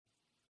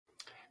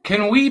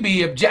Can we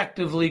be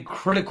objectively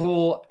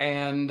critical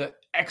and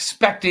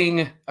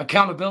expecting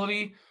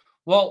accountability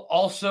while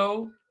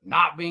also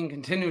not being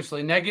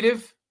continuously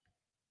negative?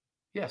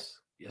 Yes,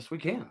 we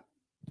can.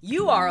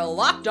 You are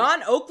Locked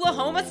On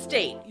Oklahoma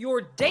State,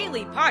 your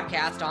daily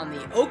podcast on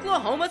the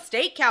Oklahoma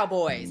State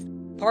Cowboys,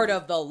 part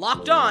of the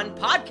Locked On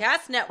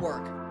Podcast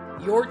Network,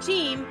 your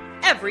team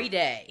every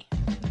day.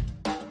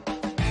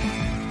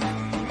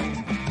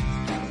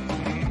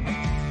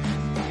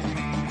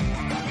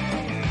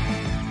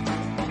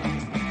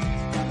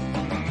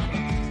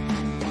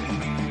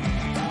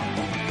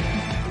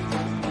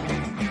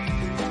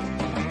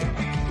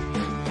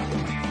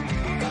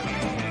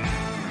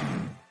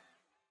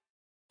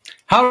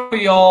 Howdy,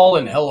 y'all,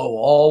 and hello,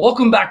 all.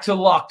 Welcome back to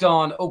Locked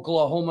On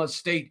Oklahoma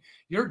State,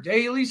 your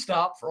daily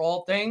stop for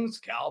all things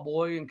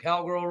Cowboy and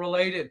Cowgirl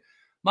related.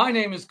 My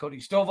name is Cody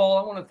Stovall.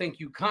 I want to thank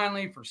you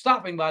kindly for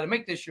stopping by to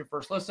make this your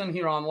first listen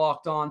here on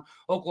Locked On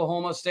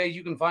Oklahoma State.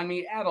 You can find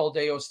me at All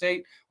Day O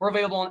State. We're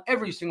available on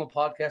every single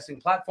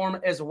podcasting platform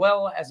as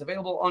well as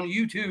available on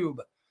YouTube.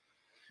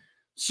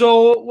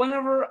 So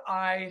whenever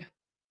I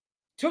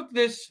took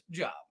this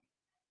job,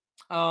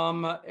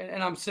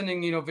 and I'm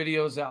sending,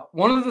 videos out,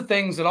 one of the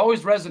things that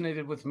always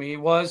resonated with me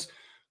was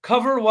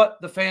cover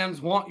what the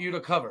fans want you to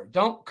cover.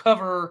 Don't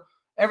cover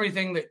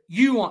everything that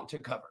you want to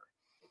cover.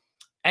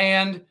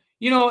 And,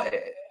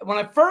 when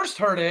I first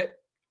heard it,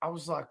 I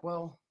was like,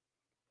 well,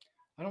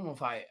 I don't know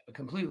if I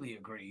completely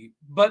agree,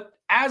 but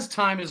as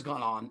time has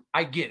gone on,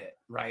 I get it,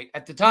 right?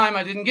 At the time,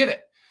 I didn't get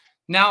it.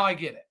 Now I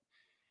get it.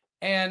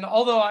 And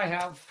although I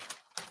have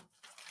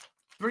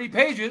 3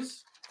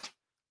 pages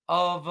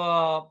of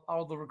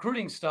all the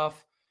recruiting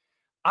stuff,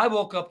 I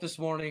woke up this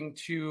morning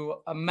to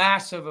a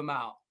massive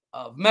amount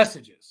of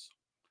messages,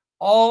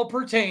 all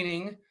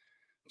pertaining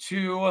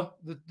to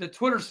the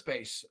Twitter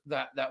space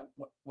that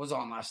was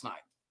on last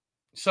night.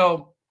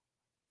 So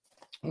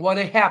what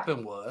had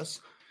happened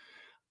was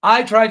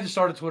I tried to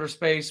start a Twitter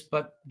space,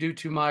 but due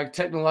to my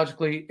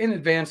technologically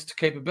inadvanced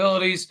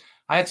capabilities,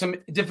 I had some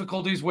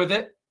difficulties with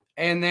it.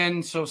 And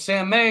then so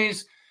Sam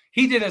Mays,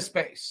 he did a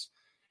space.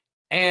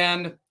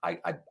 And I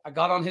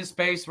got on his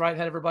space, right?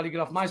 Had everybody get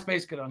off my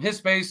space, get on his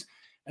space.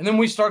 And then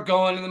we start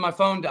going, and then my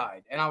phone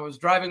died. And I was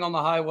driving on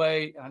the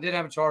highway, and I didn't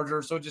have a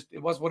charger, so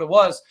it was what it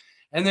was.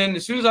 And then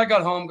as soon as I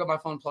got home, got my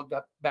phone plugged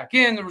up back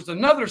in, there was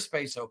another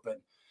space open.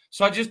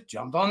 So I just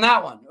jumped on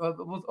that one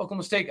with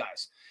Oklahoma State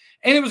guys.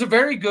 And it was a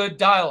very good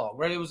dialogue,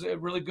 right? It was a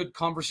really good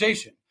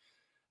conversation.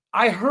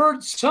 I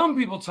heard some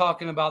people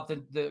talking about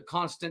the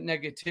constant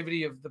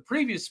negativity of the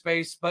previous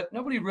space, but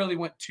nobody really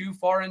went too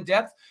far in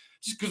depth,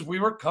 just because we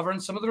were covering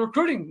some of the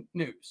recruiting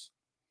news.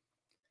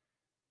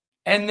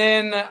 And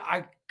then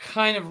I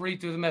kind of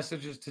read through the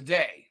messages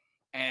today,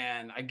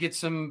 and I get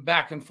some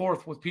back and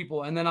forth with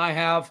people. And then I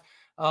have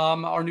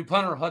our new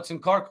punter, Hudson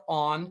Clark,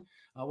 on,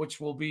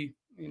 which will be,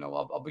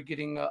 I'll be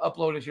getting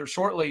uploaded here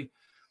shortly.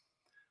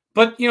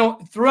 But,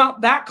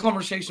 throughout that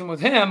conversation with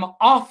him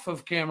off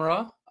of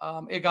camera,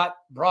 it got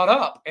brought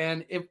up,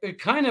 and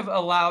it kind of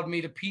allowed me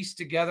to piece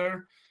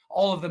together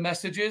all of the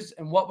messages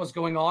and what was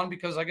going on,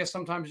 because I guess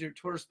sometimes your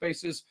Twitter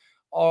spaces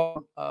are,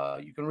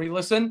 you can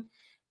re-listen,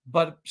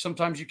 but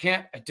sometimes you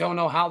can't. I don't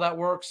know how that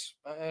works.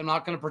 I'm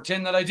not going to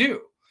pretend that I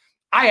do.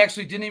 I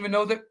actually didn't even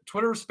know that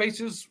Twitter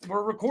spaces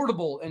were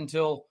recordable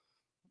until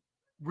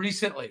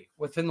recently,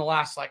 within the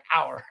last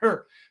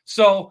hour.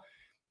 So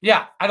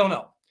yeah, I don't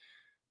know.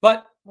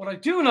 But what I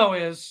do know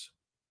is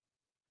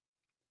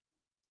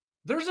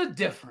there's a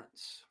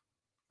difference,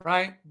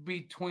 right,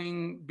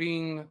 between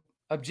being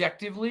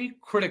objectively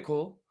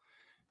critical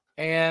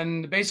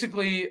and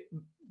basically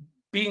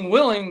being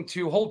willing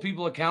to hold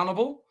people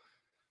accountable,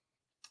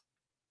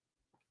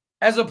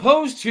 as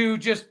opposed to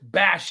just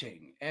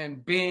bashing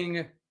and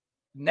being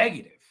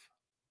negative.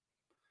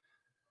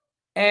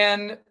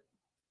 And,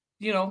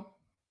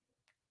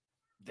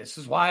 this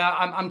is why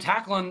I'm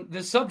tackling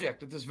this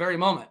subject at this very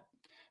moment,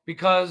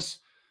 because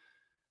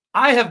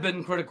I have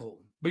been critical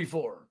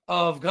before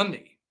of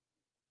Gundy.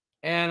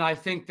 And I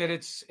think that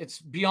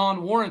it's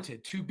beyond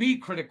warranted to be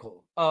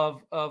critical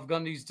of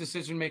Gundy's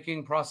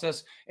decision-making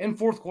process in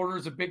fourth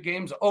quarters of big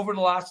games over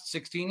the last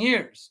 16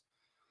 years.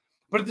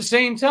 But at the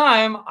same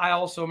time, I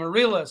also am a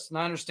realist, and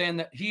I understand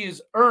that he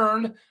has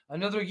earned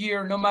another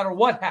year no matter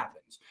what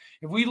happens.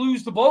 If we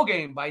lose the bowl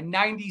game by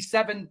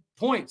 97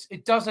 points,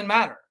 it doesn't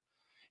matter.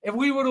 If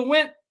we would have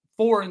went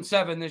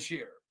 4-7 this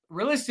year,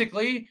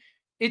 realistically,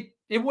 it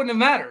wouldn't have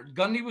mattered.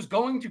 Gundy was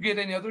going to get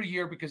another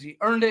year because he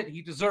earned it.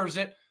 He deserves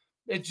it.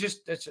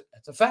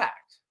 That's a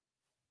fact.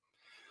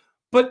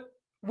 But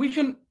we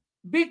can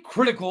be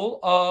critical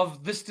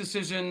of this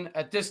decision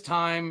at this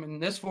time in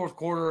this fourth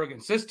quarter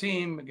against this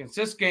team, against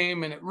this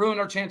game, and it ruined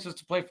our chances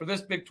to play for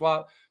this Big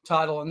 12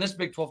 title and this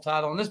Big 12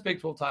 title and this Big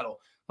 12 title.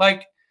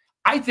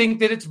 I think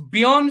that it's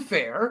beyond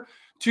fair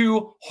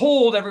to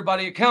hold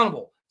everybody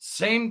accountable.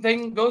 Same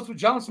thing goes with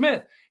John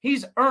Smith.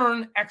 He's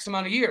earned X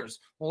amount of years.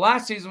 Well,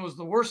 last season was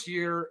the worst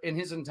year in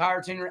his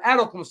entire tenure at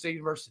Oklahoma State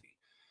University.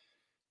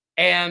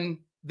 And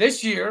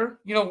this year,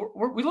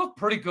 we look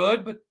pretty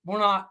good, but we're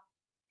not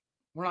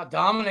We're not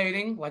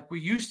dominating like we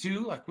used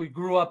to, like we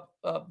grew up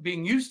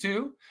being used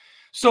to.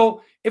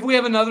 So if we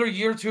have another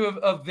year or two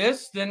of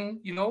this, then,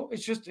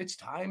 it's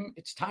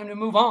time to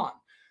move on.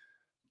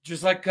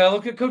 Just like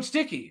look at Coach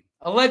Dickey,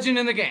 a legend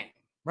in the game,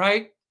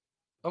 right?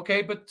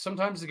 Okay, but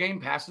sometimes the game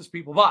passes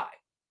people by.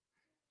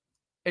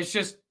 It's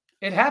just,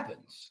 it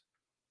happens.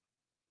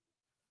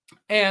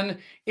 And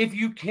if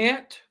you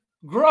can't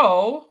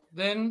grow,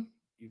 then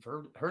you've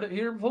heard it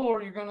here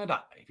before, you're going to die.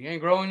 If you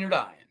ain't growing, you're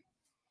dying.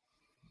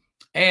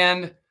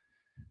 And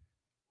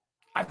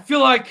I feel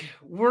like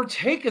we're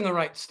taking the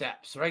right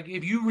steps, right?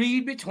 If you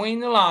read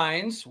between the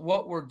lines,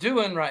 what we're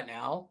doing right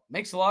now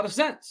makes a lot of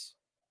sense.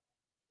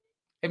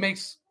 It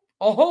makes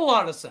a whole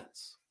lot of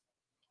sense.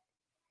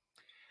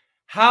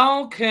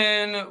 How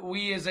can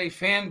we as a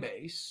fan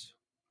base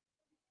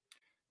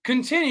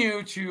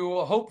continue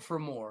to hope for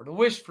more, to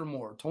wish for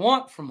more, to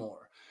want for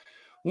more,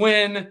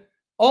 when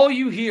all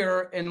you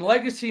hear in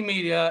legacy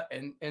media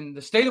in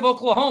the state of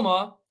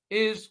Oklahoma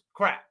is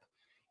crap?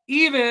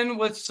 Even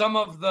with some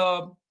of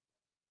the,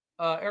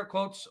 air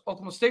quotes,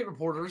 Oklahoma State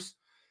reporters,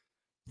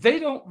 they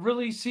don't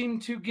really seem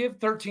to give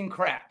 13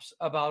 craps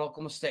about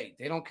Oklahoma State.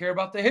 They don't care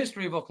about the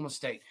history of Oklahoma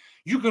State.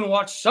 You can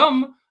watch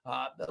some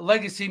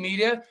legacy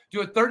media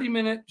do a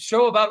 30-minute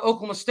show about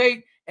Oklahoma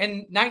State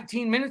and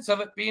 19 minutes of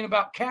it being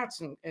about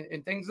cats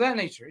and things of that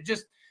nature.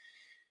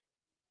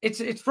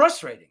 It's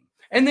frustrating.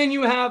 And then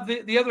you have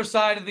the other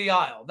side of the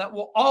aisle that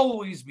will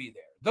always be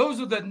there.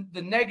 Those are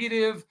the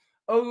negative,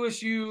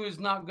 OSU is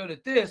not good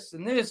at this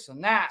and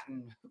that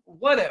and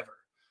whatever.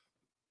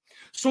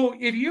 So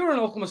if you're an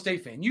Oklahoma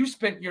State fan, you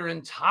spent your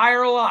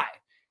entire life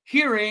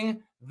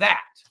hearing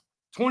that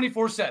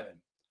 24/7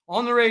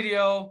 on the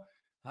radio,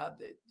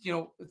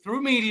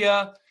 through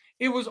media.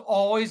 It was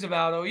always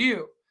about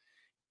OU.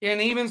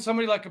 And even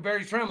somebody like a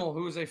Barry Tremmel,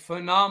 who is a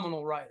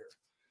phenomenal writer.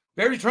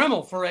 Barry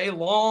Tremmel, for a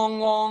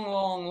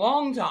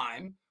long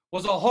time,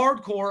 was a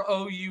hardcore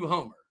OU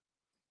homer.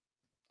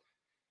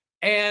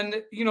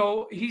 And,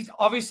 he's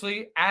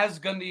obviously, as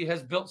Gundy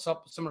has built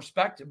up some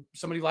respect,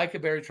 somebody like a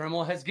Barry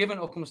Tremmel has given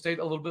Oklahoma State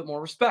a little bit more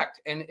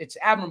respect. And it's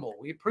admirable.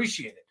 We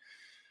appreciate it.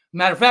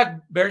 Matter of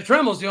fact, Barry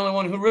Tremmel is the only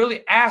one who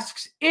really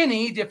asks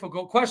any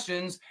difficult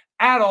questions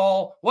at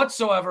all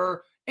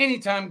whatsoever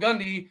anytime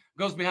Gundy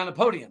goes behind the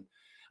podium.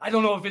 I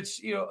don't know if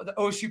it's, the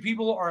OSU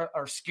people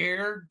are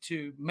scared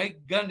to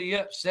make Gundy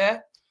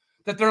upset,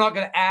 that they're not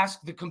going to ask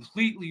the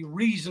completely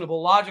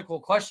reasonable, logical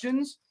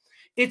questions.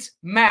 It's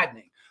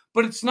maddening.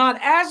 But it's not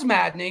as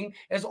maddening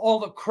as all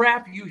the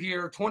crap you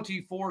hear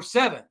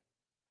 24/7.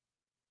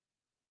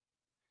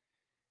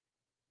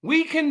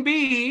 We can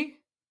be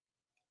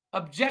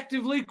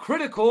objectively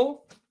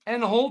critical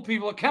and hold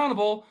people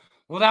accountable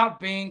without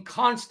being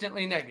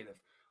constantly negative.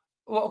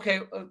 Well, okay,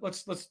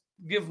 let's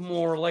give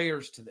more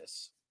layers to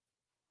this.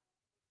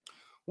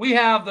 We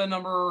have the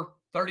number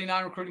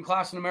 39 recruiting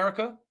class in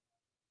America.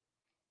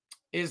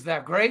 Is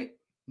that great?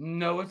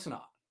 No, it's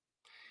not.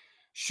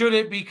 Should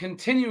it be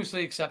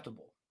continuously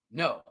acceptable?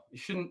 No, it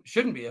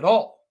shouldn't be at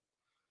all.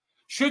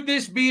 Should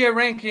this be a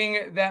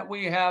ranking that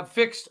we have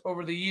fixed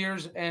over the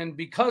years, and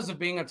because of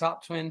being a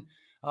top 10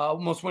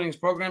 most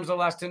winningest programs of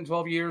the last 10,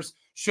 12 years,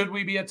 should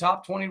we be a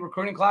top 20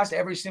 recruiting class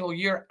every single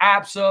year?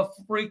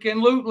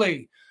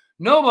 Abso-freaking-lutely.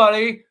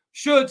 Nobody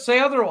should say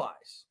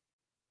otherwise.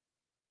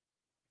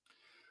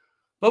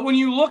 But when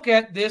you look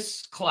at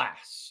this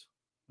class,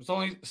 there's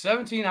only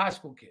 17 high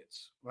school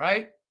kids,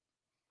 right?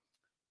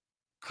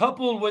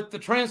 Coupled with the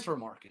transfer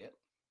market,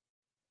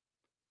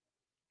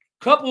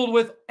 coupled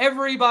with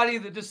everybody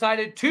that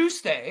decided to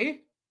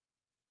stay,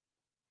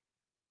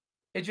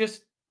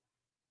 it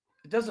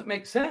doesn't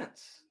make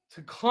sense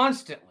to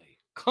constantly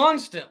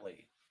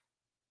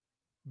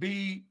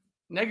be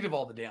negative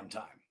all the damn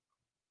time.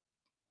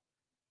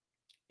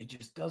 It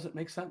just doesn't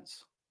make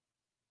sense.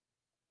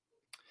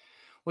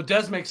 What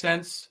does make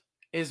sense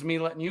is me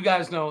letting you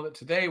guys know that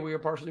today we are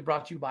partially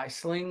brought to you by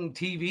Sling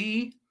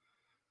TV.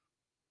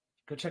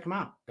 Go check them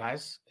out,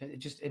 guys.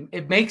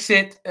 It makes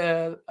it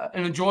an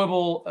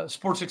enjoyable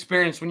sports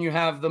experience when you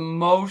have the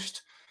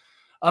most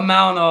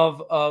amount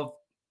of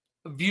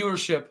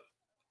viewership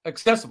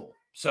accessible.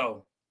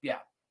 So yeah,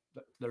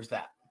 there's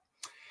that.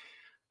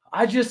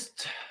 It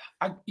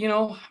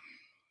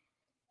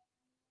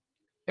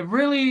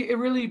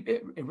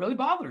really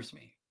bothers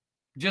me.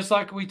 Just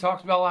like we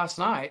talked about last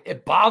night,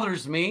 it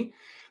bothers me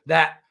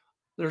that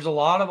there's a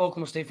lot of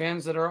Oklahoma State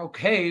fans that are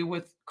okay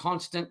with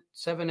constant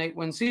 7-8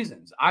 win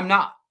seasons. I'm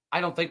not.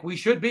 I don't think we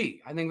should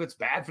be. I think that's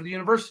bad for the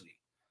university.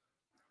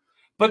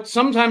 But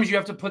sometimes you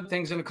have to put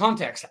things into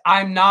context.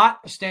 I'm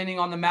not standing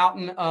on the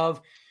mountain of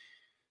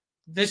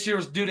this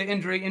year's due to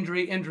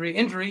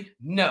injury.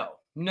 No.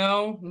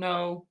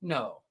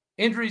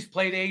 Injuries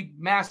played a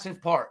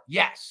massive part.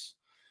 Yes.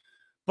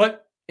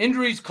 But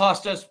injuries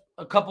cost us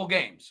a couple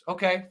games.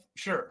 Okay,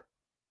 sure.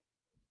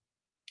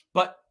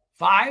 But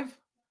 5?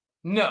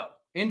 No.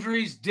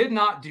 Injuries did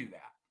not do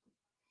that.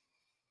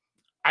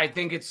 I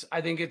think it's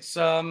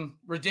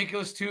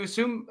ridiculous to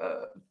assume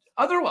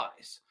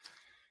otherwise.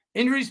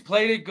 Injuries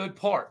played a good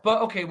part.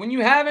 But okay, when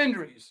you have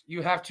injuries,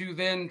 you have to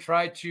then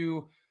try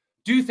to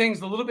do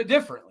things a little bit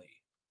differently,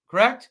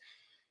 correct?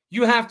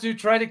 You have to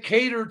try to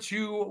cater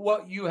to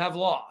what you have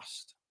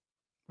lost.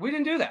 We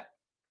didn't do that.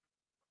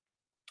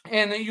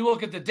 And then you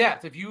look at the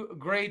depth. If you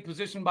grade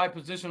position by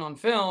position on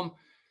film,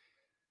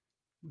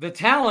 the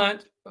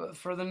talent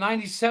for the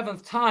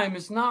 97th time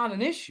is not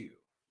an issue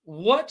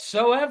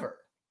whatsoever.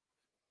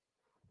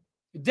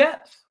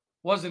 Depth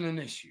wasn't an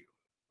issue.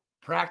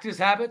 Practice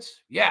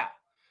habits, yeah.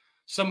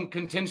 Some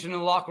contention in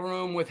the locker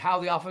room with how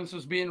the offense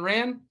was being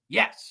ran,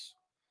 yes.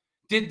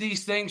 Did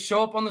these things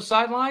show up on the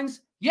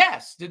sidelines?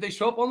 Yes. Did they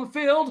show up on the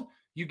field?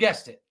 You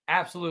guessed it,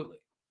 absolutely.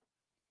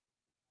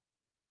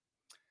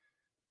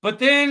 But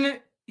then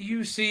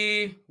you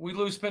see we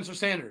lose Spencer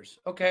Sanders.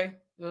 Okay,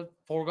 the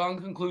foregone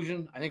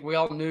conclusion. I think we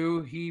all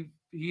knew he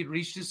had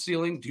reached his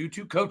ceiling due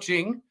to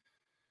coaching.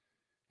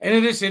 And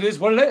it is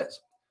what it is.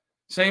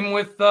 Same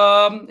with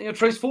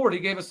Trace Ford. He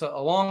gave us a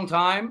long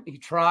time. He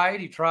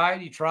tried.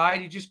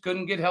 He just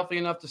couldn't get healthy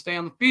enough to stay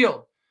on the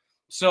field.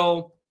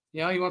 So,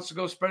 he wants to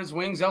go spread his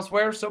wings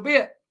elsewhere. So be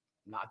it.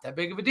 Not that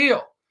big of a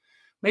deal.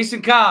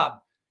 Mason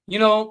Cobb,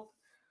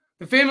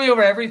 the family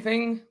over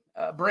everything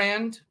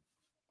brand.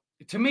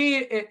 To me,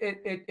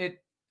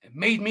 it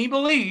made me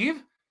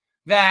believe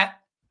that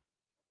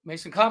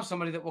Mason Cobb's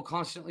somebody that will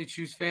constantly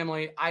choose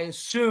family. I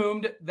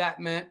assumed that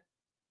meant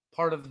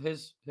part of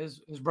his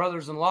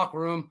brothers in the locker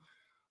room.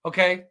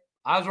 Okay,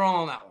 I was wrong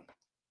on that one.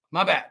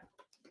 My bad.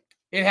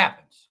 It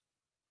happens.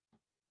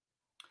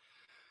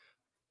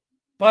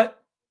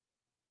 But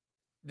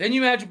then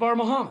you add Jabbar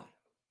Muhammad.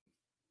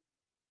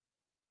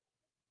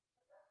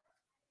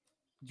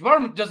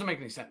 Jabbar doesn't make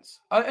any sense.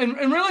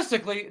 And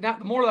realistically, now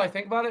the more that I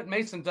think about it,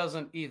 Mason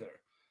doesn't either.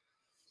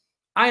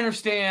 I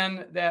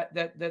understand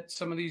that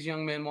some of these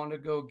young men want to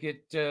go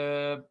get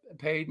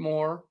paid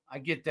more. I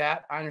get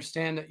that. I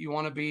understand that you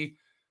want to be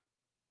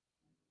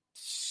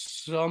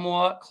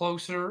somewhat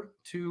closer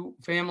to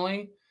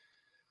family.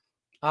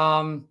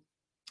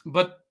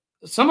 But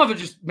some of it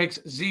just makes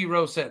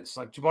zero sense.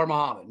 Like Jabbar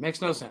Muhammad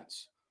makes no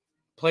sense.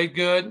 Played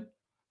good.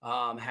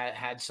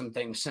 Had some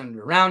things centered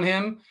around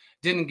him.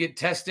 Didn't get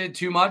tested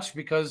too much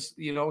because,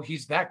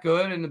 he's that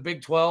good and the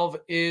Big 12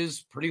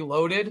 is pretty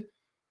loaded.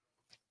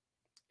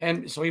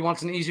 And so he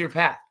wants an easier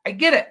path. I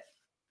get it.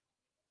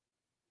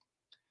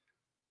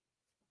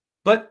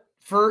 But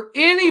for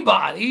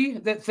anybody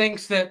that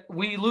thinks that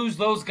we lose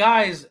those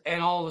guys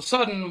and all of a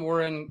sudden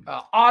we're in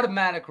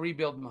automatic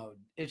rebuild mode,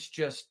 it's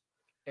just,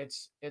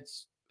 it's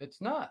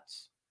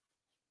nuts.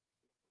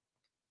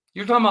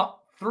 You're talking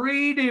about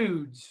 3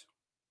 dudes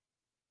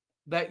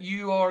that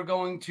you are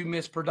going to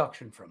miss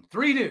production from.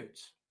 3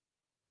 dudes.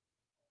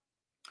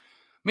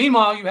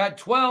 Meanwhile, you had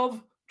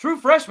 12 true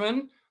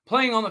freshmen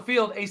playing on the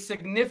field a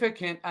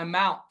significant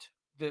amount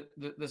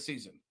the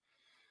season.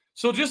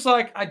 So just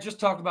like I just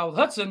talked about with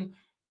Hudson,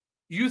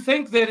 you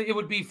think that it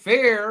would be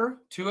fair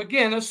to,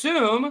 again,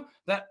 assume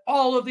that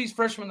all of these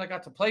freshmen that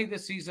got to play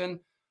this season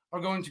are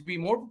going to be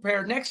more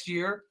prepared next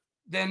year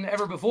than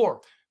ever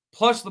before.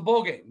 Plus the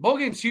bowl game. Bowl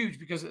game's huge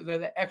because of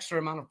the extra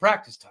amount of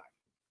practice time.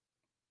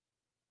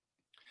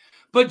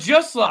 But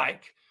just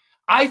like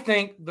I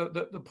think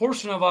the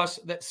portion of us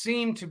that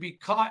seem to be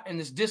caught in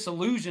this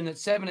disillusion that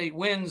 7-8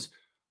 wins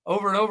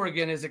over and over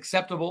again is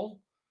acceptable,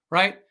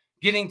 right?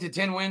 Getting to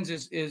 10 wins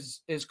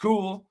is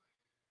cool.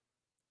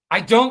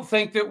 I don't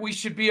think that we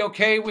should be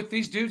okay with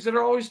these dudes that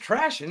are always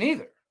trashing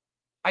either.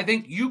 I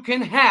think you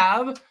can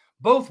have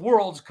both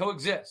worlds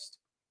coexist.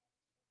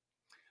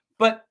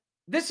 But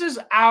this is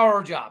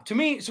our job. To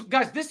me, so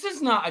guys, this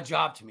is not a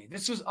job to me.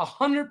 This is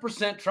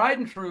 100% tried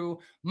and true,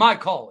 my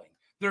calling.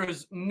 There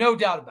is no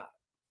doubt about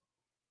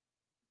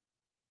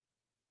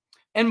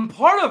it. And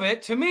part of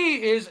it, to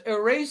me, is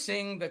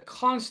erasing the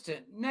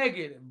constant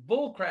negative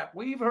bullcrap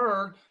we've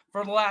heard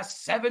for the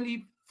last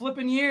 70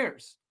 flipping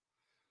years.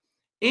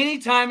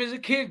 Anytime as a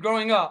kid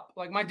growing up,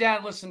 like my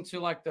dad listened to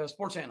like the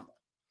Sports Animal.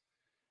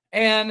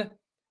 And,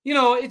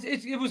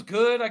 it was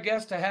good, I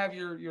guess, to have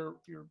your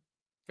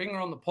finger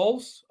on the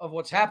pulse of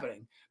what's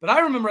happening. But I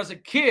remember as a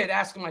kid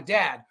asking my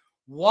dad,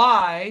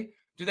 why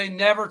do they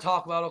never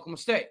talk about Oklahoma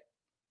State?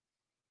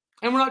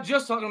 And we're not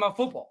just talking about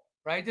football,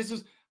 right? This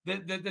is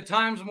the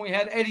times when we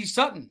had Eddie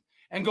Sutton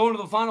and going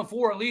to the Final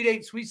Four, Elite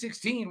 8, Sweet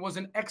 16 was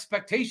an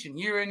expectation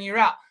year in, year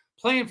out.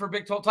 Playing for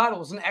Big 12 title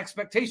was an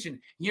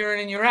expectation year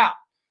in and year out.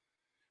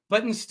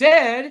 But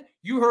instead,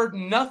 you heard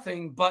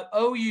nothing but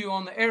OU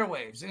on the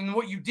airwaves. And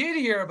what you did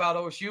hear about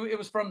OSU, it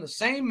was from the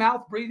same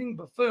mouth-breathing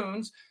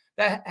buffoons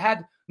that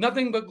had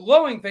nothing but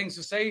glowing things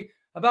to say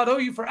about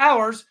OU for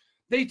hours.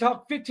 They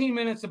talked 15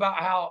 minutes about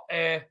how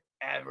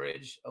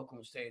average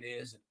Oklahoma State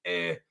is,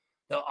 and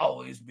they'll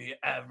always be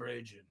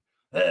average,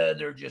 and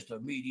they're just a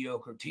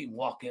mediocre team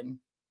walking.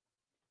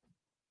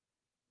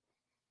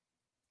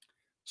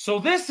 So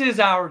this is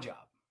our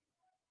job,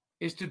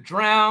 is to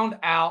drown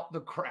out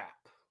the crap.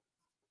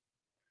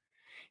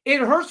 It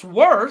hurts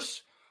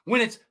worse when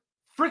it's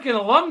freaking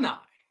alumni.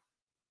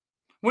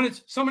 When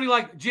it's somebody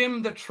like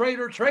Jim the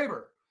Trader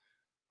Traber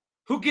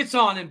who gets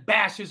on and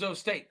bashes O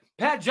State.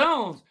 Pat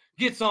Jones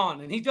gets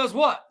on and he does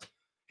what?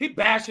 He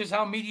bashes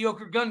how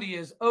mediocre Gundy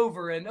is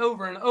over and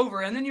over and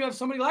over. And then you have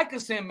somebody like a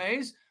Sam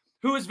Mays,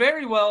 who is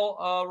very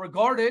well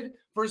regarded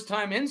for his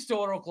time in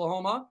Stillwater,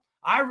 Oklahoma.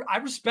 I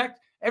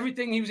respect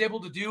everything he was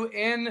able to do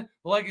in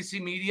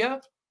legacy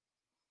media.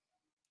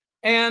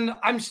 And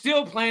I'm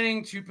still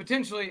planning to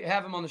potentially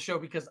have him on the show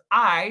because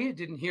I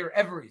didn't hear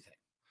everything.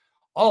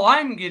 All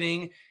I'm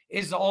getting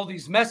is all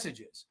these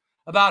messages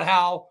about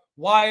how,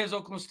 why is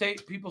Oklahoma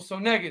State people so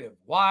negative?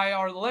 Why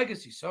are the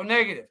legacy so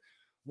negative?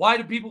 Why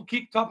do people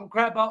keep talking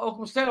crap about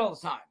Oklahoma State all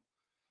the time?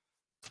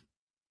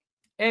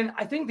 And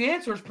I think the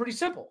answer is pretty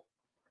simple.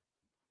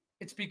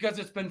 It's because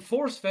it's been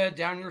force-fed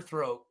down your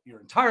throat your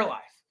entire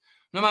life.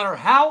 No matter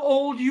how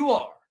old you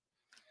are,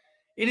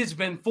 it has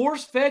been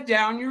force-fed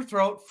down your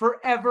throat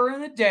forever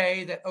and a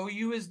day that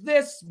OU is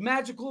this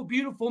magical,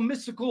 beautiful,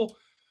 mystical,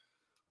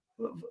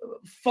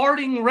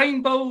 farting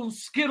rainbow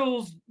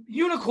Skittles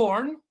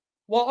unicorn,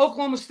 while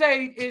Oklahoma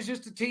State is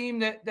just a team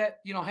that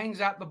hangs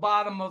out the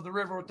bottom of the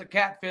river with the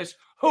catfish,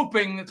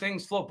 hoping that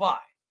things float by.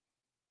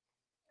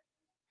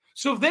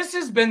 So this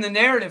has been the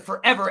narrative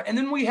forever. And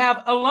then we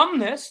have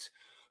alumnists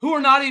who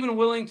are not even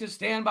willing to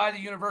stand by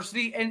the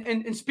university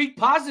and speak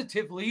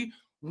positively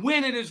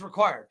when it is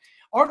required.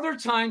 Are there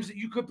times that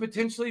you could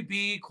potentially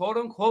be, quote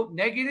unquote,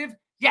 negative?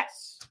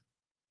 Yes.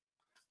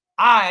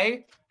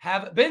 I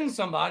have been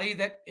somebody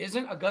that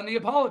isn't a Gundy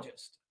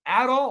apologist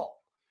at all.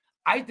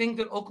 I think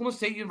that Oklahoma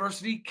State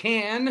University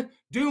can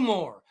do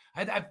more.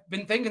 I've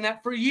been thinking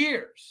that for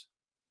years.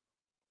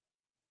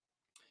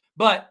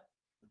 But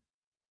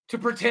to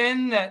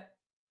pretend that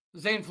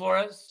Zane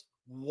Flores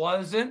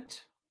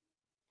wasn't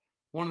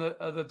one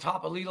of the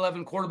top Elite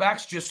 11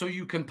 quarterbacks just so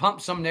you can pump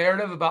some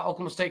narrative about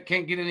Oklahoma State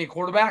can't get any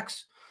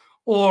quarterbacks,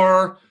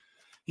 or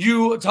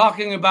you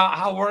talking about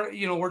how we're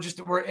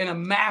in a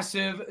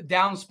massive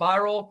down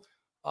spiral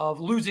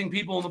of losing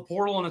people in the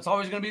portal and it's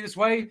always going to be this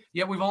way,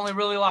 yet we've only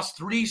really lost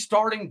 3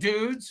 starting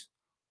dudes.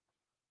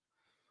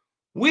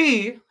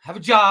 We have a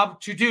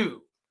job to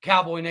do,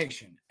 Cowboy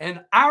Nation,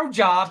 and our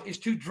job is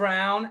to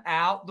drown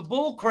out the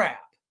bull crap.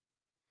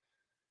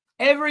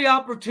 Every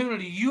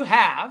opportunity you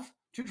have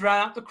to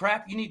drown out the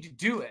crap, you need to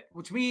do it,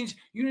 which means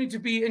you need to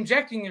be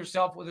injecting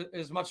yourself with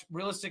as much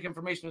realistic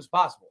information as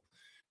possible.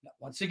 Now,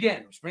 once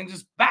again, which brings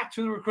us back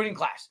to the recruiting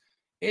class.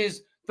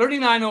 Is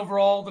 39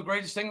 overall the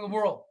greatest thing in the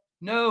world?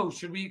 No.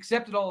 Should we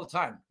accept it all the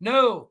time?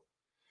 No.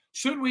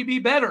 Should we be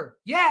better?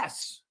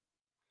 Yes.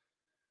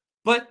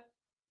 But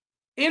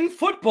in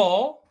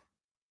football,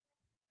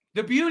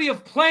 the beauty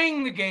of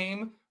playing the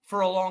game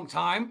for a long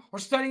time or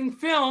studying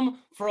film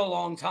for a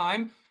long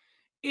time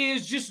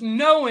is just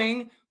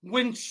knowing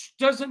when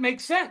doesn't make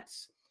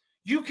sense.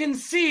 You can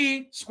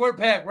see square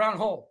peg, round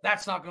hole.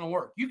 That's not going to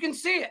work. You can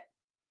see it.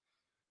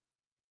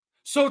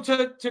 So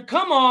to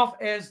come off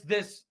as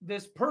this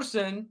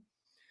person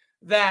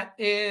that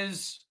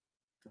is,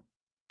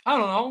 I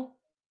don't know,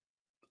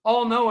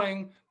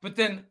 all-knowing, but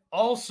then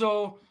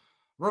also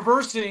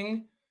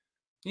reversing,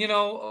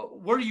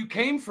 where you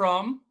came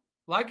from,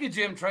 like a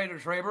Jim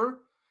Trader-Traber,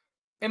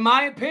 in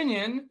my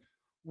opinion,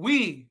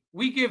 we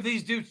give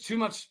these dudes too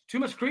much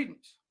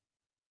credence.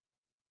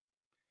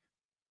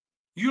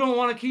 You don't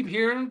want to keep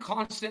hearing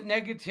constant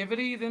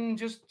negativity, then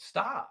just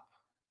stop.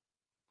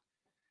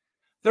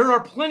 There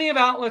are plenty of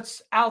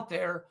outlets out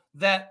there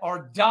that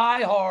are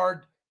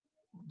diehard,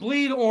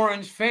 bleed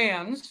orange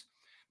fans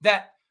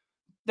that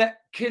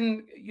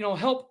can,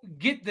 help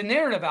get the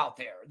narrative out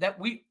there that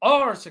we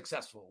are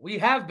successful. We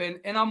have been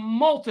in a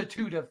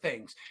multitude of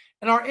things.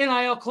 And our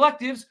NIL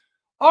collectives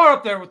are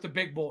up there with the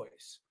big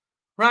boys,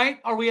 right?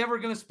 Are we ever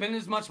going to spend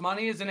as much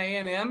money as an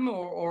A&M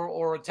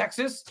or a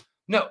Texas?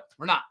 No,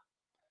 we're not.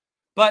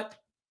 But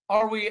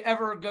are we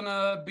ever going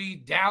to be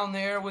down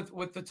there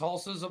with the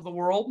Tulsas of the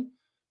world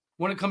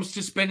when it comes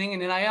to spending in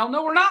NIL?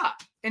 No, we're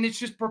not. And it's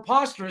just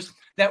preposterous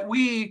that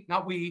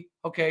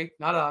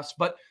not us,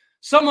 but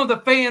some of the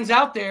fans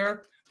out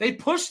there, they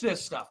push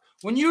this stuff.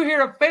 When you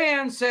hear a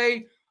fan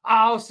say,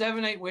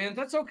 7-8 wins,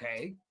 that's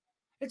okay.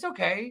 It's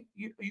okay.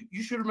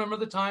 You should remember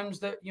the times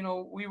that,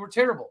 we were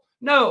terrible.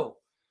 No,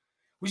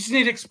 we just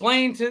need to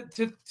explain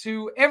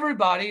to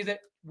everybody that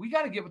we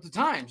got to get with the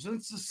times. And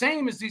it's the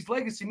same as these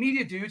legacy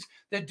media dudes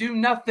that do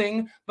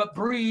nothing but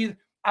breathe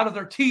out of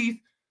their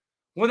teeth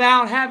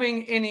without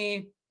having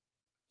any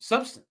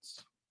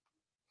substance.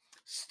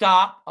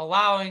 Stop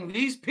allowing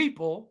these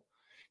people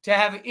to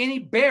have any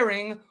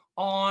bearing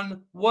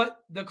on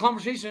what the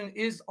conversation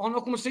is on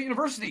Oklahoma State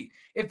University.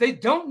 If they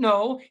don't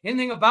know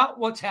anything about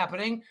what's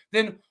happening,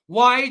 then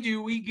why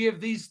do we give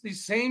these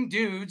same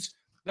dudes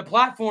the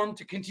platform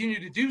to continue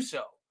to do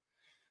so?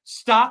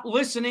 Stop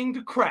listening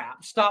to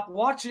crap, stop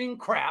watching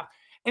crap,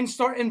 and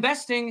start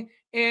investing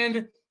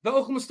in the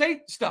Oklahoma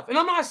State stuff. And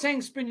I'm not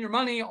saying spend your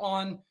money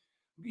on,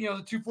 the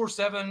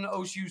 247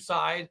 OSU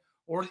side,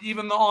 or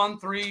even the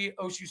On3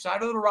 OSU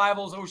side, or the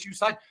Rivals OSU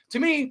side. To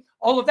me,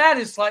 all of that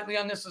is slightly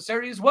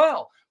unnecessary as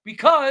well,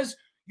 because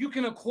you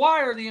can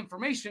acquire the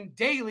information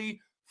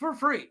daily for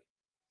free.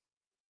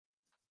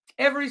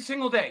 Every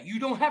single day. You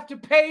don't have to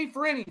pay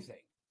for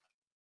anything.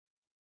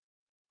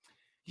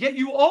 Yet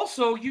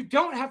you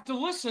don't have to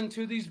listen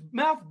to these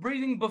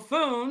mouth-breathing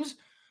buffoons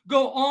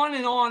go on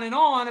and on and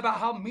on about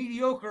how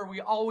mediocre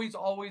we always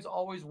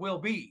will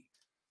be,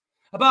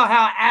 about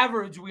how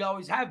average we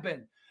always have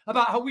been,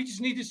 about how we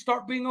just need to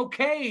start being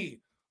okay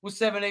with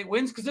 7-8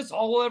 wins because that's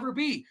all we'll ever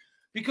be.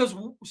 Because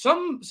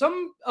some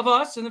of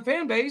us in the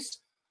fan base,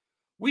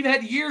 we've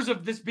had years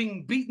of this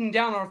being beaten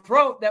down our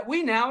throat that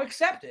we now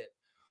accept it.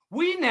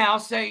 We now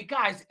say,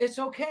 guys, it's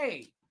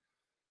okay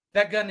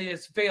that Gundy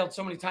has failed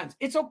so many times.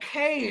 It's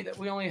okay that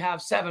we only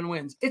have 7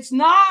 wins. It's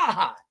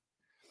not.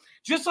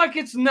 Just like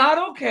it's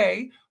not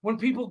okay when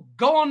people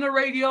go on the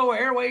radio,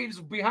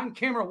 airwaves, behind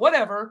camera,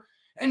 whatever,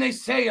 and they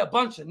say a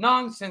bunch of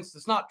nonsense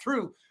that's not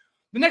true.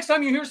 The next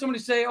time you hear somebody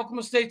say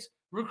Oklahoma State's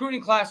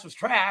recruiting class was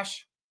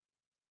trash,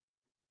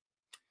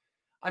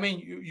 I mean,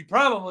 you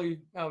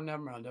probably, oh,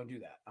 never mind, don't do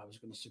that. I was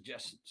going to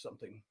suggest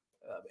something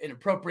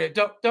inappropriate.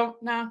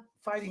 Nah,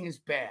 fighting is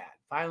bad.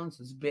 Violence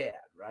is bad,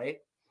 right?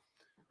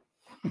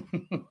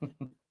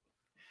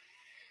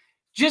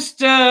 Just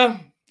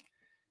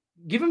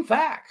give him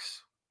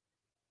facts,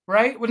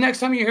 right? Well, next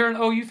time you hear an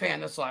OU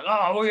fan that's like,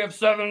 oh, we have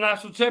 7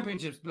 national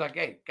championships, be like,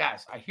 hey,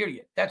 guys, I hear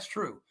you. That's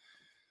true.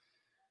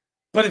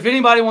 But if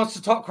anybody wants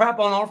to talk crap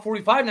on our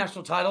 45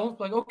 national titles,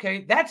 like,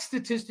 okay, that's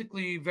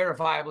statistically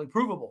verifiably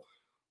provable.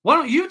 Why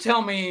don't you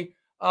tell me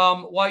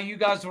why you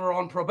guys were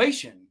on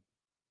probation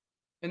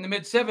in the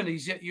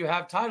mid-70s, yet you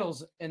have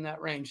titles in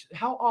that range?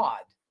 How odd.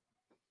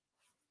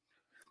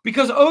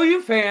 Because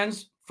OU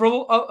fans,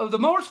 for the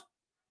most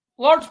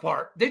large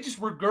part, they just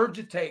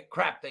regurgitate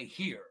crap they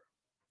hear.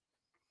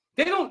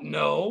 They don't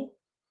know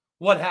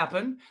what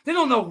happened. They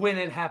don't know when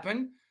it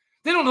happened.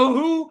 They don't know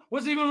who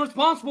was even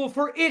responsible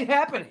for it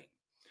happening.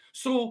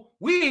 So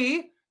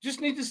we just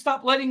need to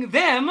stop letting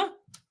them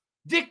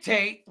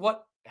dictate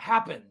what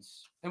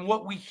happens and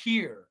what we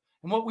hear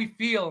and what we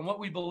feel and what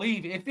we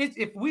believe.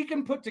 If we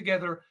can put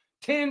together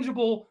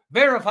tangible,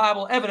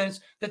 verifiable evidence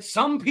that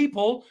some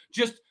people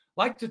just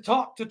like to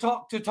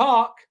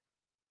talk,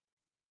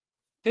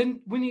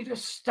 then we need to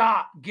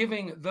stop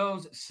giving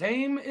those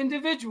same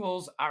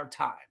individuals our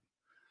time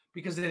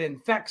because it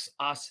infects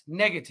us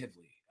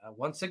negatively.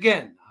 Once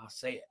again, I'll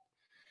say it.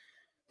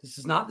 This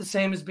is not the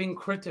same as being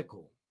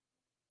critical.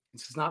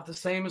 This is not the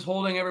same as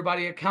holding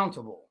everybody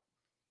accountable.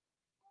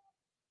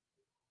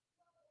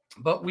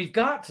 But we've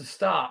got to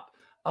stop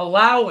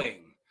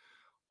allowing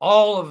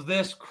all of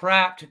this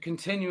crap to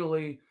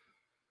continually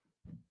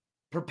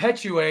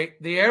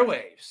perpetuate the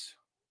airwaves.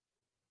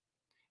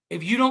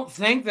 If you don't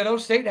think that O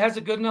State has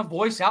a good enough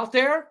voice out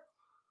there,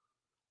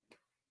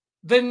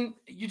 then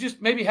you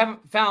just maybe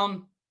haven't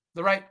found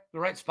the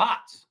right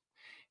spots.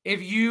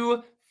 If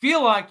you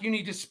feel like you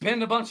need to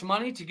spend a bunch of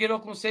money to get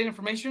Oklahoma State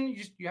information,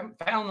 you haven't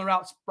found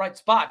the right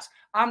spots.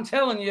 I'm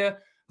telling you,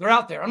 they're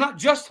out there. I'm not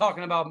just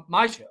talking about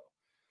my show.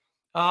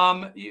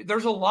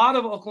 There's a lot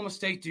of Oklahoma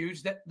State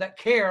dudes that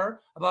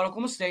care about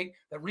Oklahoma State,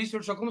 that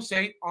research Oklahoma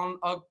State on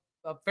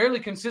a fairly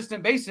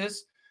consistent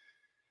basis,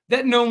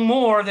 that know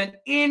more than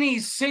any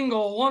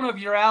single one of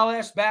your Al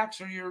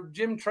Ashbacks or your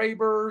Jim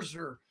Trabers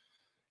or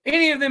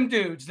any of them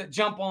dudes that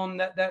jump on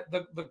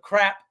the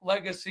crap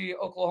legacy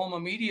Oklahoma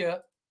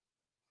media.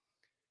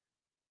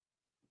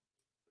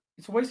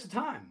 It's a waste of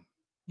time.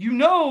 You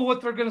know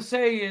what they're going to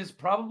say is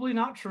probably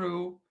not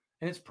true,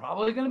 and it's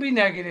probably going to be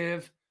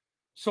negative.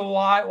 So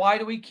why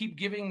do we keep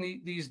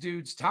giving these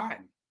dudes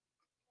time?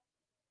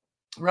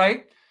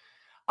 Right?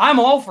 I'm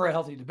all for a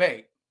healthy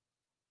debate.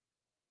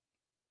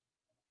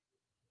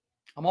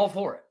 I'm all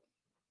for it.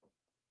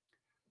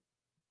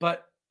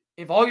 But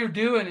if all you're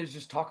doing is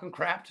just talking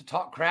crap to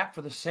talk crap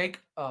for the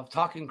sake of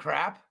talking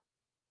crap,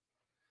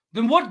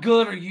 then what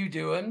good are you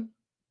doing?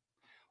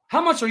 How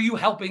much are you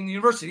helping the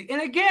university?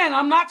 And again,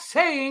 I'm not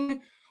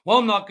saying, well,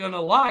 I'm not going to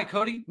lie,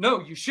 Cody.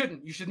 No, you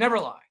shouldn't. You should never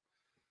lie.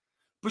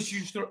 But you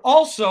should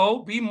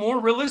also be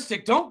more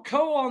realistic. Don't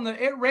go on the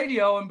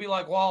radio and be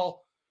like,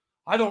 well,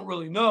 I don't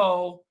really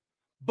know,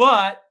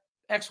 but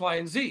X, Y,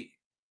 and Z.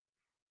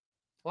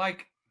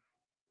 Like,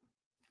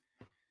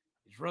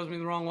 it rubs me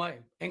the wrong way.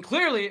 And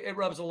clearly it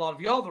rubs a lot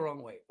of y'all the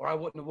wrong way, or I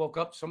wouldn't have woke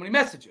up so many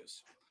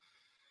messages.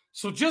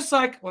 So just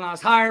like when I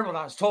was hired, what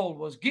I was told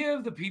was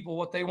give the people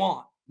what they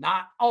want,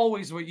 not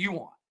always what you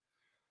want.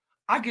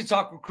 I could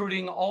talk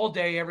recruiting all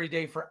day, every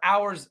day for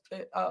hours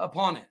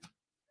upon it.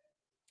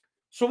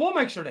 So we'll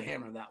make sure to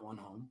hammer that one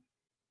home.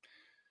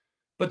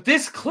 But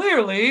this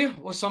clearly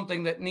was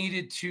something that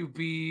needed to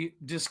be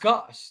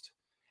discussed.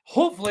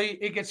 Hopefully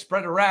it gets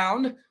spread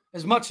around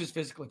as much as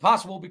physically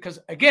possible because,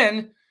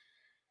 again,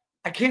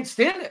 I can't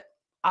stand it.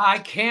 I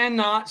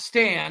cannot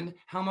stand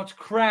how much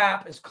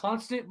crap is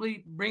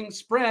constantly being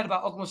spread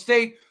about Oklahoma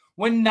State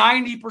when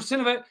 90%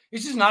 of it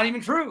is just not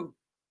even true.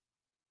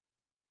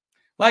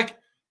 Like,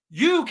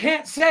 you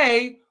can't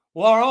say,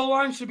 well, our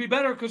O-line should be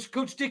better because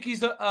Coach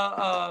Dickey's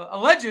a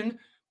legend,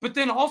 but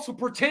then also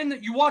pretend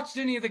that you watched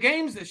any of the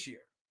games this year.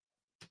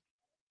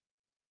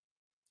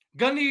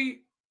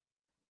 Gundy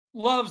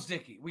loves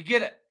Dickey. We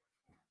get it.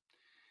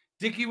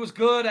 Dickey was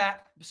good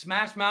at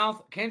smash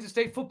mouth Kansas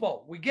State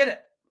football. We get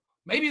it.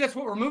 Maybe that's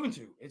what we're moving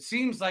to. It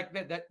seems like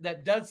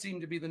that does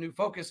seem to be the new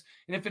focus.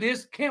 And if it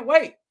is, can't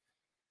wait.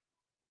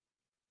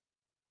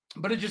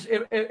 But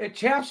it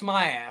chaps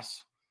my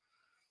ass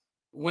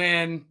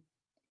when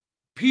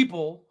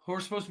people who are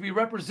supposed to be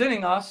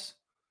representing us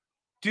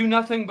do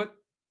nothing but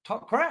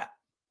talk crap.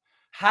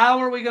 How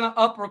are we going to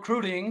up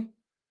recruiting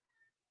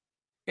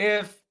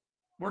if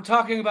we're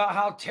talking about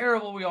how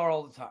terrible we are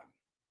all the time?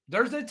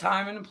 There's a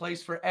time and a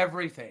place for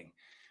everything.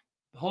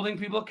 Holding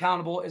people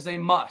accountable is a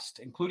must,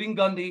 including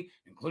Gundy,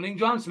 including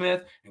John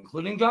Smith,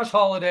 including Josh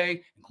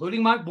Holiday,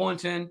 including Mike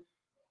Boynton.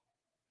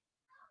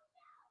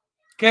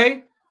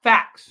 Okay?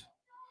 Facts.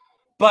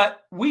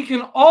 But we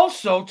can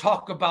also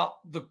talk about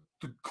the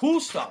cool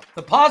stuff,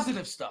 the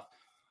positive stuff.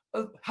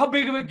 How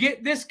big of a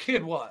get this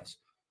kid was.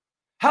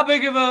 How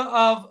big of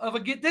a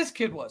get this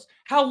kid was.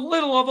 How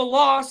little of a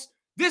loss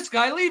this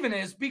guy leaving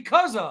is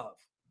because of.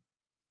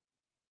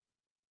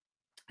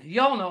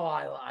 Y'all know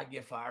I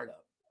get fired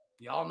up.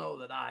 Y'all know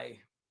that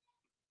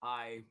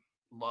I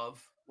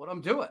love what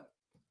I'm doing.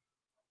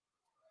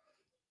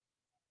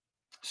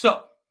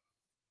 So,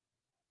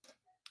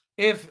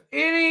 if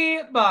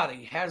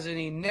anybody has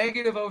any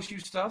negative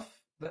OSU stuff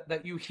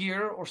that you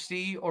hear or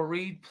see or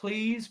read,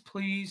 please,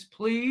 please,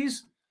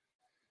 please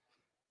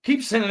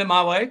keep sending it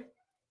my way,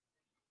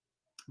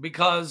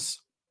 because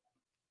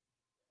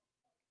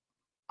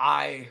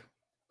I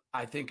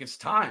think it's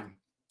time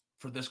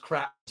for this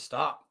crap to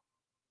stop.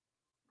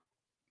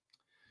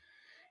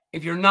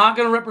 If you're not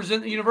going to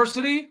represent the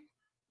university,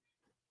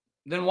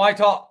 then why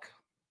talk?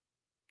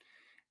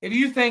 If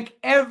you think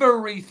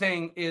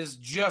everything is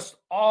just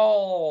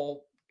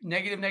all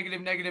negative, then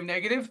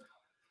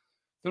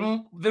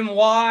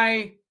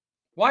why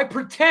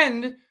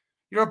pretend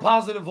you're a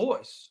positive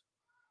voice?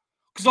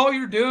 Because all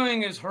you're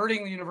doing is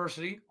hurting the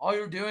university. All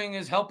you're doing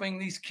is helping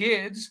these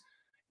kids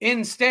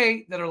in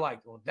state that are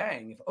like, well,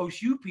 dang, if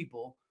OSU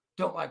people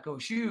don't like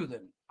OSU,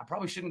 then I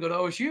probably shouldn't go to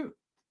OSU.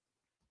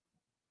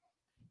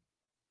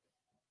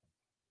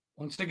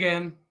 Once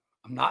again,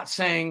 I'm not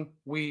saying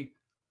we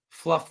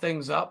fluff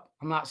things up.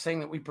 I'm not saying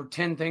that we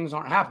pretend things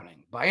aren't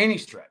happening by any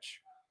stretch.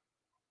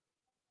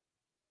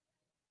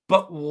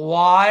 But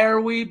why are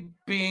we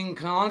being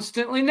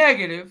constantly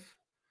negative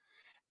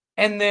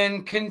and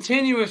then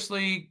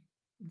continuously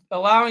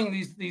allowing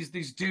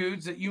these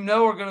dudes that you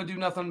know are going to do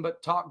nothing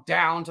but talk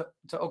down to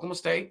Oklahoma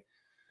State?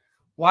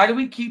 Why do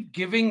we keep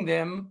giving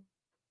them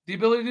the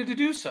ability to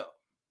do so?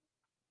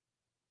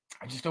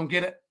 I just don't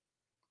get it.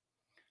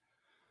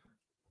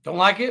 Don't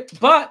like it,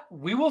 but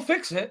we will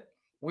fix it.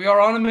 We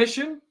are on a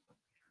mission,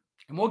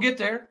 and we'll get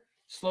there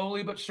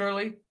slowly but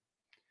surely.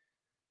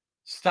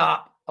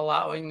 Stop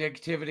allowing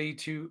negativity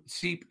to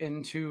seep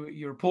into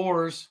your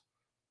pores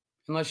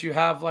unless you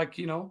have, like,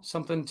 you know,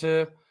 something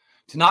to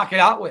knock it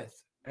out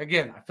with.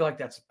 Again, I feel like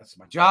that's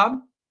my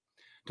job.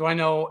 Do I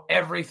know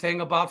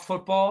everything about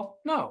football?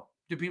 No.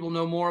 Do people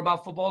know more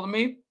about football than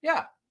me?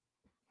 Yeah.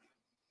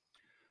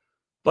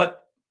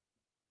 But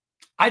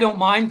I don't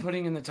mind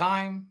putting in the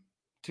time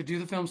to do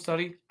the film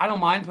study. I don't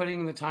mind putting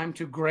in the time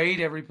to grade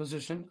every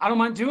position. I don't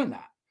mind doing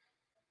that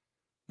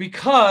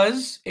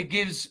because it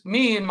gives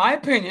me, in my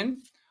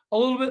opinion, a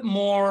little bit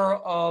more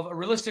of a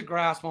realistic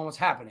grasp on what's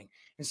happening.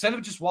 Instead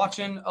of just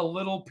watching a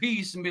little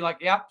piece and be like,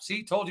 yep,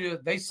 see, told you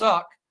they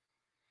suck.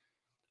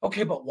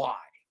 Okay, but why?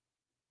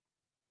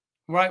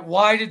 Right?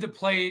 Why did the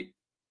play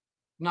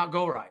not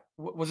go right?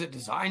 Was it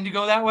designed to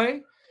go that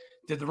way?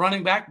 Did the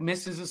running back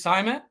miss his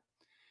assignment?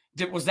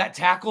 Was that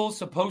tackle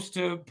supposed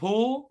to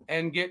pull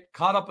and get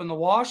caught up in the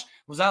wash?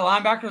 Was that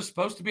linebacker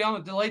supposed to be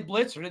on a delayed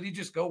blitz, or did he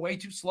just go way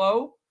too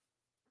slow?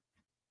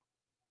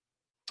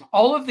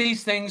 All of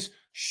these things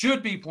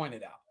should be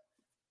pointed out.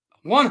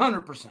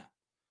 100%.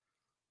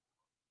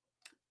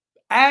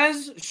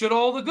 As should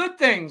all the good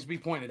things be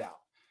pointed out.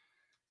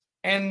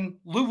 And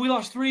Lou, we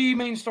lost 3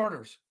 main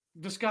starters.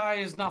 The sky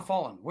is not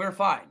falling. We're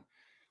fine.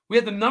 We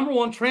had the number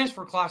 1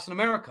 transfer class in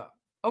America.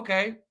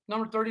 Okay,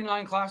 number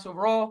 39 class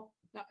overall.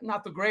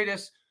 Not the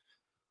greatest,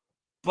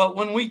 but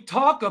when we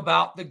talk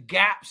about the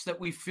gaps that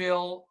we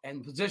fill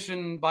and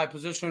position by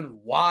position,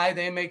 why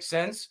they make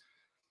sense,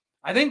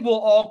 I think we'll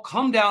all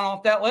come down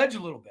off that ledge a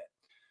little bit.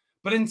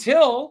 But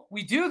until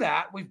we do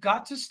that, we've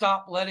got to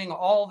stop letting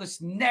all this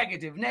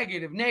negative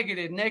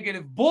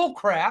bull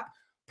crap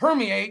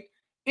permeate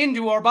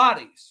into our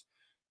bodies.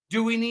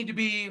 Do we need to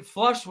be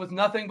flushed with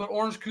nothing but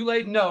orange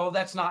Kool-Aid? No,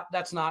 that's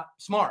not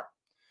smart.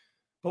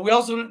 But we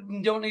also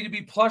don't need to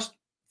be flushed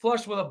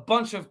with a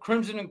bunch of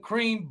crimson and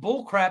cream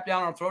bull crap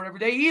down our throat every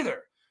day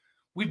either.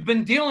 We've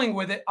been dealing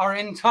with it our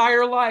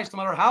entire lives.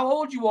 No matter how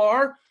old you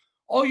are,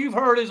 all you've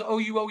heard is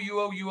OU.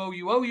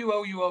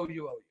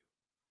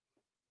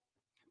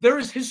 There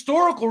is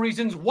historical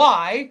reasons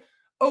why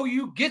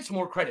OU gets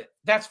more credit.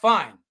 That's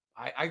fine.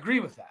 I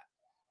agree with that.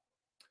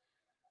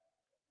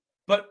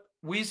 But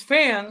we as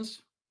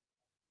fans,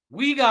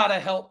 we got to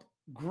help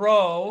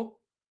grow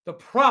the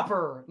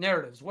proper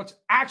narratives, what's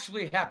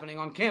actually happening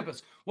on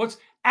campus, what's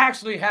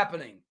actually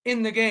happening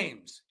in the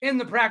games, in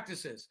the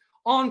practices,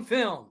 on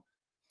film.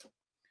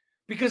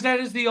 because that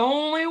is the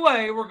only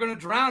way we're going to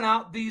drown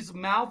out these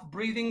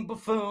mouth-breathing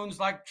buffoons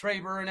like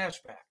Traber and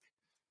Eschbach.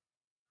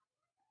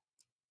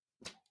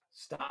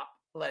 Stop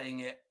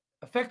letting it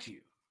affect you.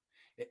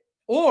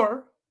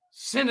 Or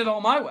send it all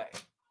my way,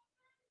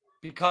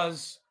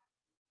 because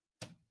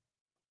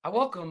I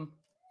welcome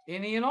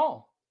any and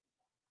all.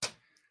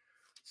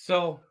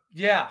 So,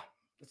 yeah,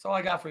 that's all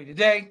I got for you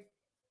today.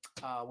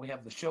 We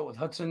have the show with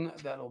Hudson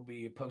that'll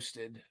be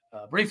posted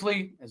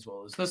briefly, as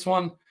well as this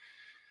one.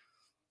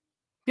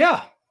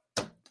 Yeah,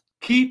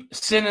 keep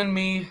sending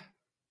me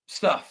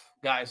stuff,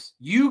 guys.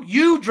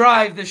 You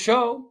drive the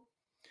show.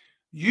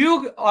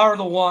 You are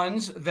the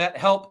ones that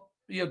help,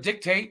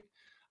 dictate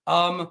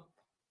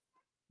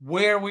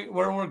where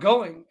we're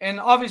going. And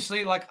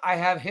obviously, like, I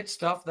have hit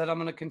stuff that I'm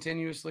going to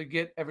continuously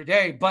get every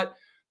day, but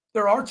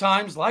there are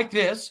times like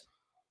this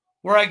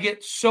where I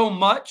get so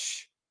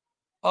much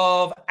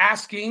of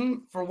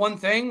asking for one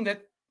thing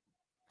that,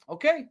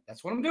 okay,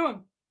 that's what I'm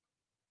doing.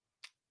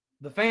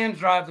 The fans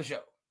drive the show.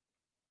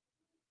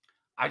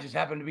 I just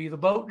happen to be the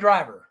boat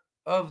driver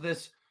of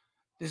this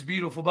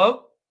beautiful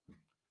boat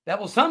that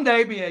will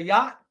someday be a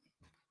yacht,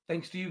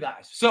 thanks to you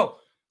guys. So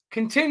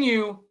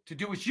continue to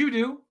do what you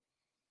do.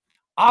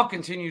 I'll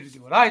continue to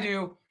do what I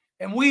do.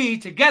 And we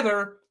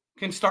together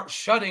can start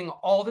shutting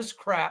all this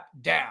crap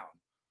down,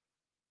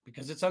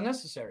 because it's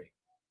unnecessary.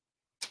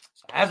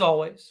 So as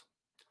always,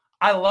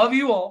 I love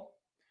you all.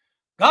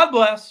 God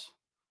bless.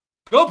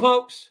 Go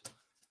Pokes.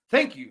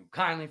 Thank you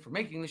kindly for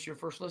making this your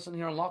first listen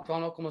here on Locked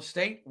On Oklahoma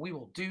State. We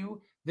will do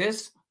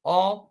this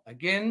all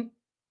again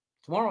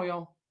tomorrow,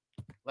 y'all.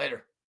 Later.